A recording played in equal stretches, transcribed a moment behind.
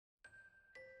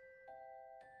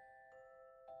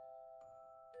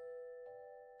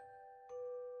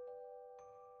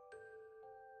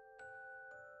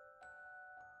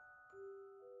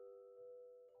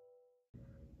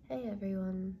Hey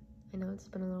everyone, I know it's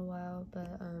been a little while,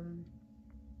 but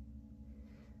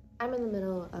I'm in the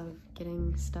middle of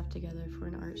getting stuff together for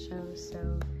an art show,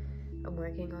 so I'm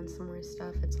working on some more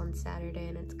stuff. It's on Saturday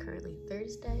and it's currently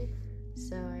Thursday,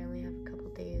 so I only have a couple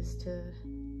days to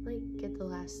get the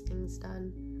last things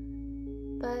done.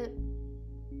 But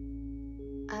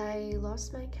I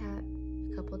lost my cat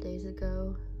a couple days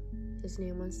ago. His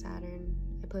name was Saturn.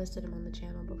 I posted him on the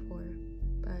channel before,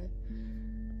 but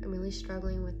I'm really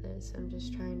struggling with this. I'm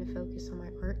just trying to focus on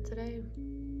my art today,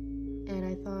 and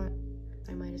I thought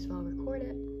I might as well record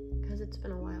it because it's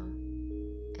been a while.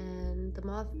 And the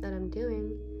moth that I'm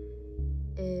doing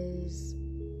is,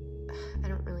 I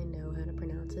don't really know how to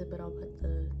pronounce it, but I'll put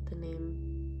the name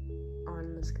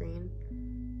on the screen.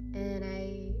 And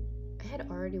I had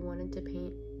already wanted to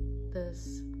paint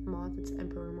this moth. It's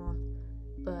emperor moth,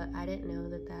 but I didn't know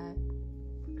that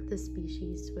the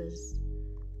species was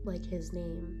like his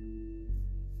name.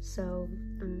 So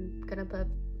I'm gonna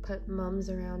put mums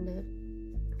around it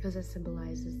because it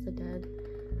symbolizes the dead,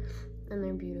 and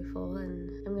they're beautiful. And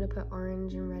I'm gonna put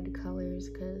orange and red colors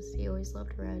because he always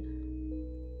loved red.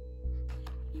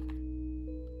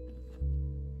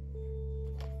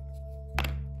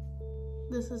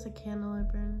 This is a candle I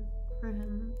burned for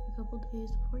him a couple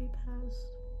days before he passed,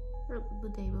 or the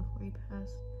day before he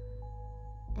passed.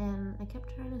 And I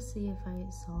kept trying to see if I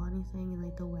saw anything in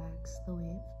the wax, the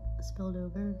way it spilled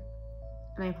over.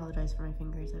 And I apologize for my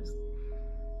fingers, I was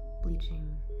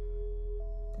bleaching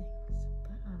things.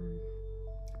 But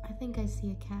I think I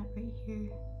see a cat right here.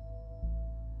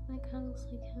 And it kind of looks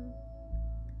like him.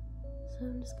 So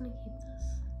I'm just gonna keep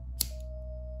this.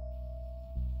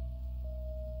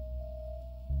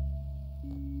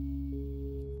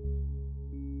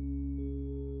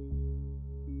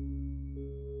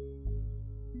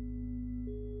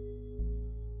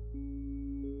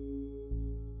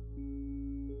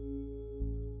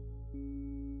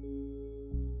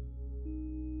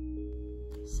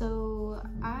 So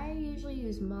I usually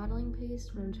use modeling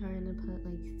paste when I'm trying to put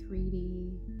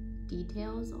 3D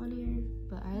details on here,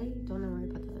 but I don't know where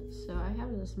I put that. So I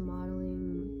have this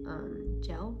modeling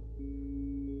gel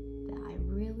that I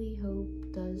really hope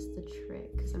does the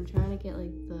trick, because I'm trying to get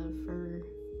the fur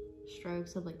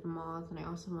strokes of the moth, and I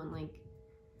also want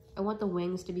I want the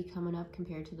wings to be coming up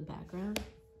compared to the background.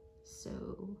 So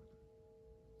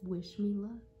wish me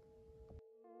luck.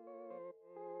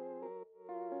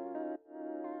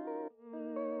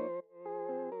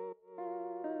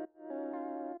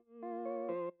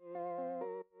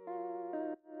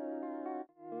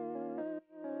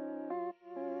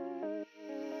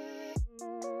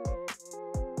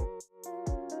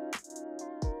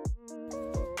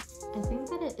 I think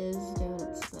that it is doing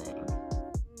its thing.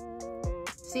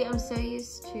 See, I'm so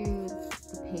used to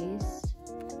the paste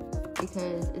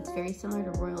because it's very similar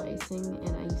to royal icing,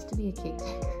 and I used to be a cake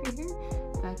decorator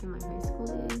back in my high school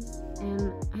days.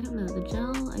 And I don't know, the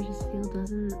gel I just feel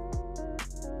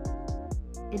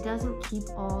doesn't keep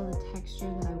all the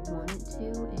texture that I want it to.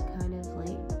 It kind of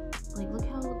look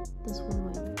how this one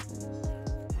wing is.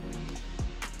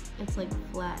 It's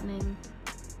flattening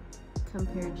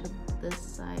compared to this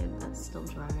side that's still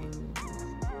drying.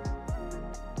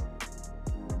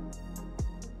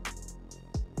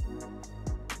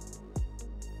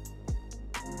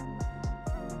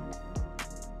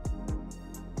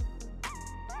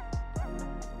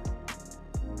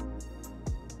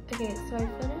 Okay, so I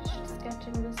finished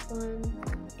sketching this one,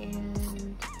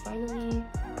 and finally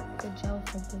the gel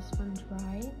for this one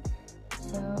dried.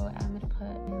 So I'm gonna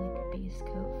put my base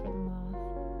coat for the moth.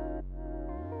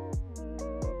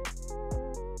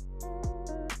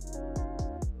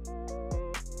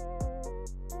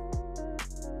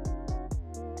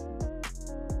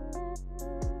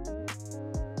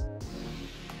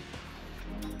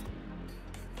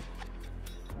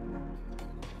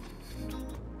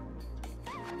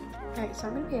 Alright, so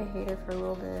I'm gonna be a hater for a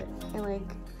little bit, and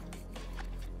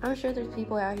I'm sure there's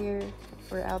people out here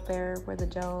or out there where the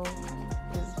gel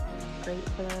is great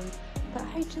for them, but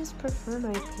I just prefer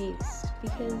my paste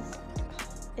because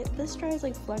this dries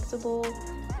flexible,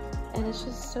 and it's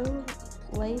just so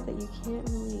light that you can't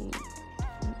really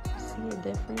see a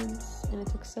difference, and it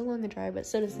took so long to dry, but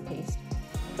so does the paste.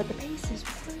 But the paste is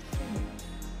worth it.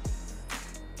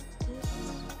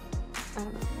 I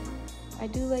don't know. I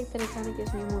do like that it kind of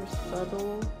gives me a more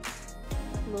subtle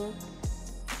look,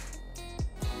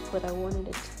 but I wanted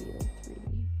it to be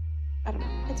 3D. I don't know,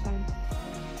 it's fine.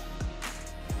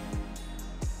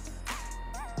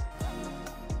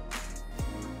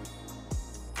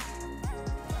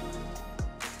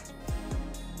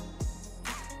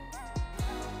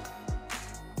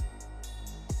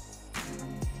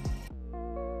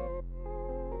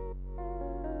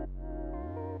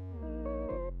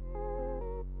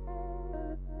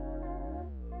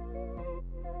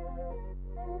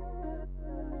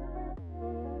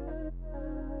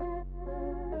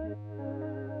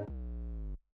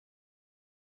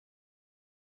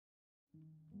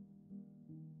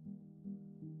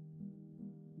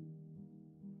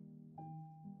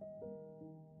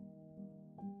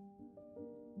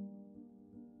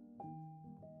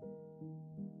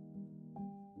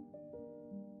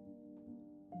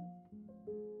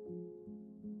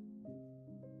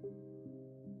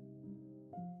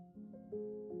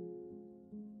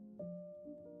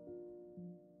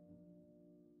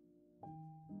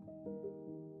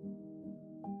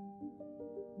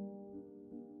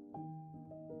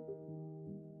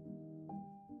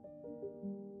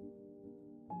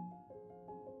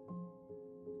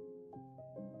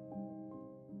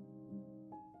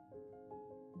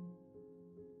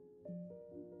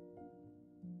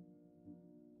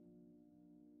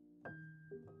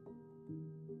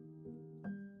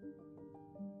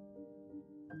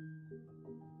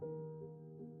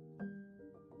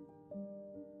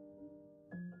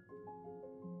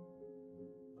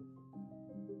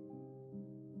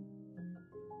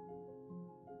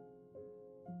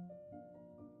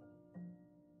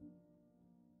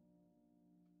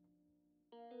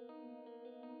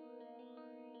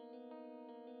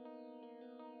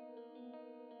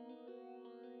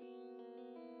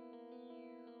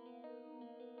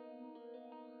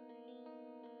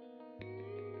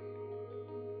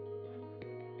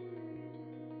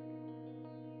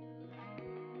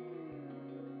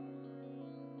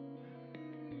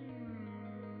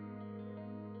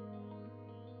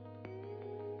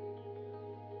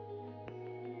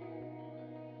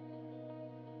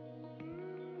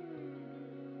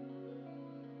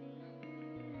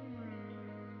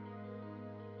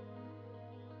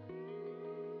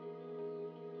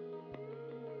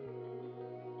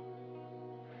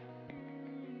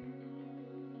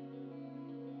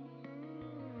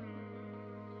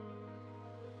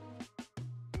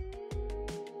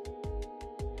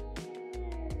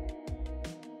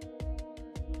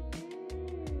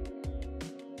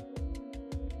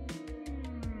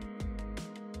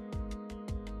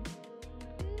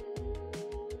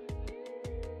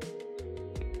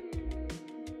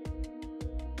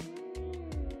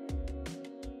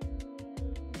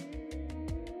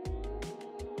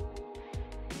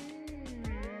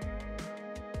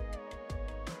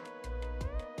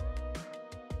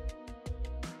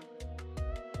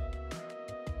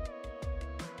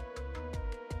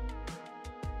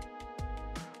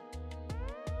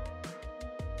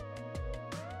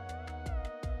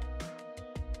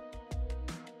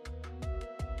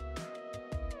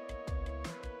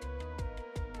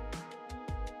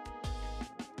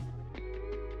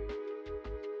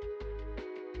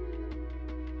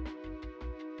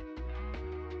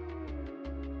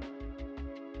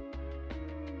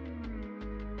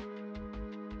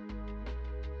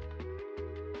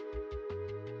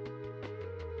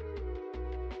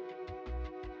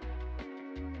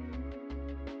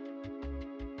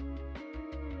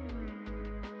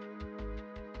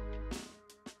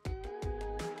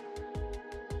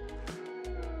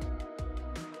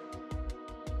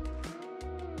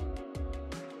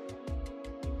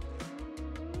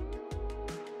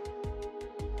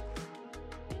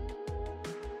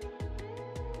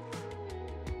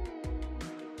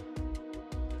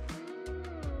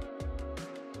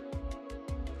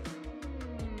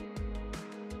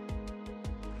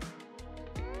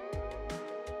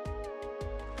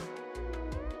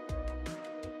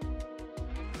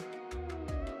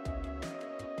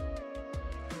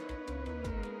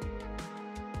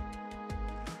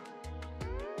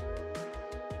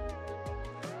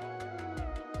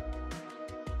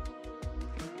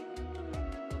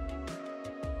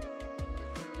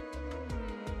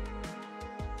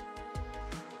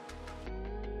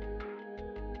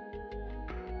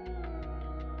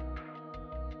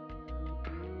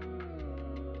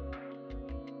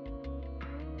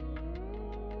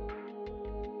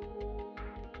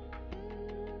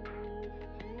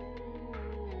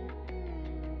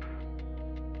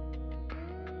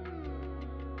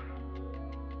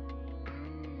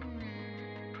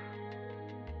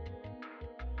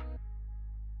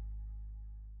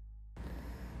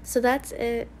 So that's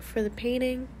it for the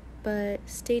painting, but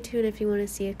stay tuned if you want to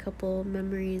see a couple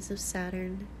memories of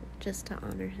Saturn just to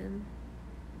honor him.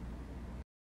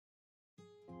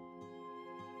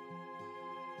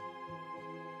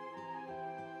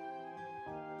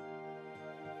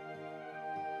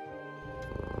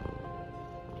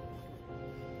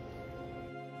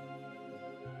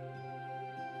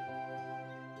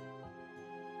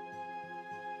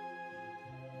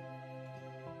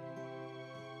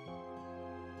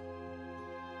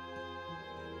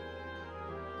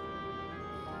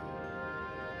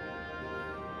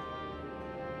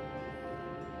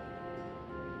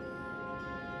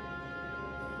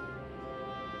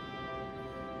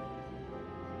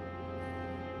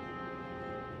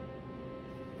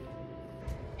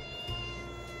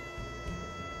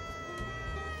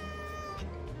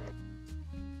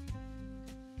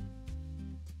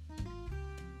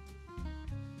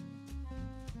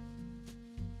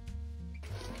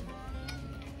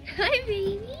 Hi,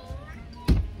 baby.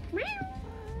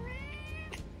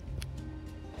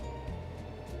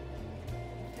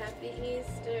 Happy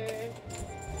Easter.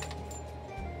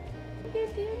 Look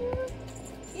at you.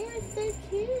 You're so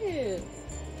cute.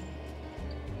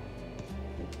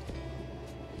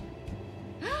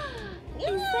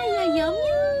 Is that your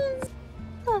yum-yums?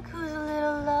 Look who's a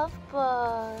little love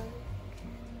bug.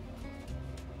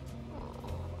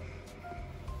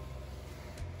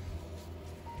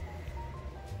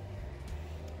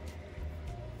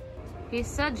 He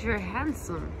said you're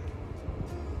handsome.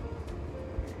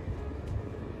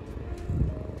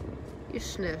 You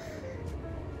sniff.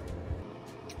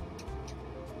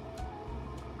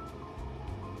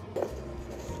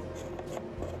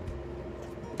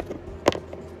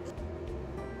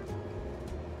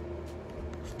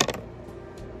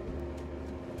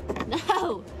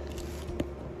 No!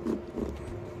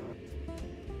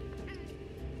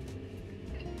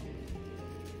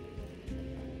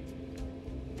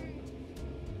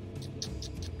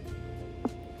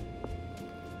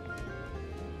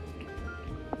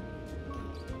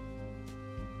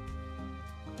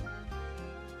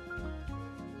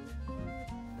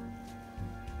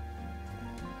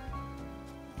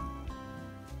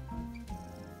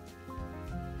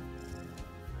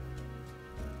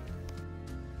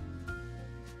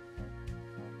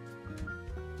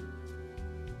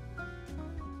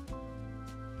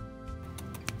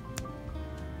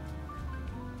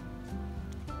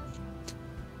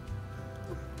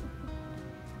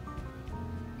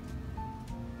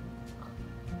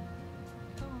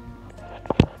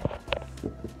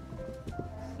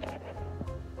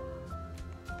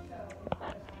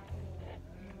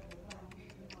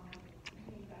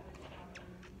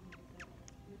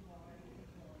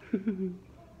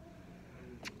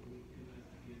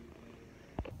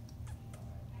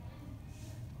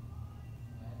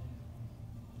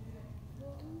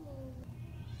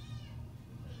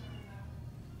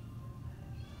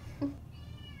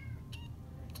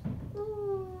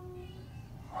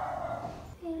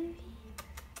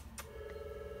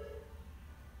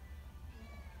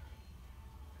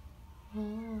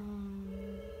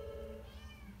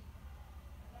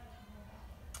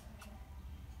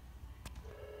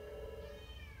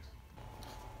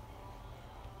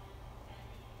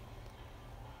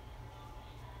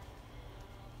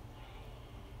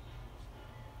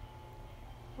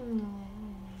 No,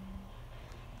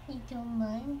 you don't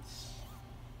munch.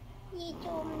 You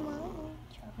don't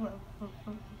munch.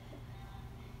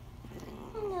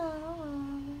 No,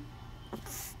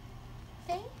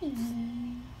 baby.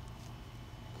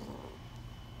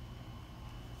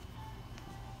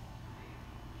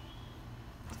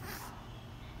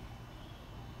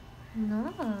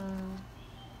 No,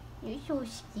 you're so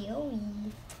scary.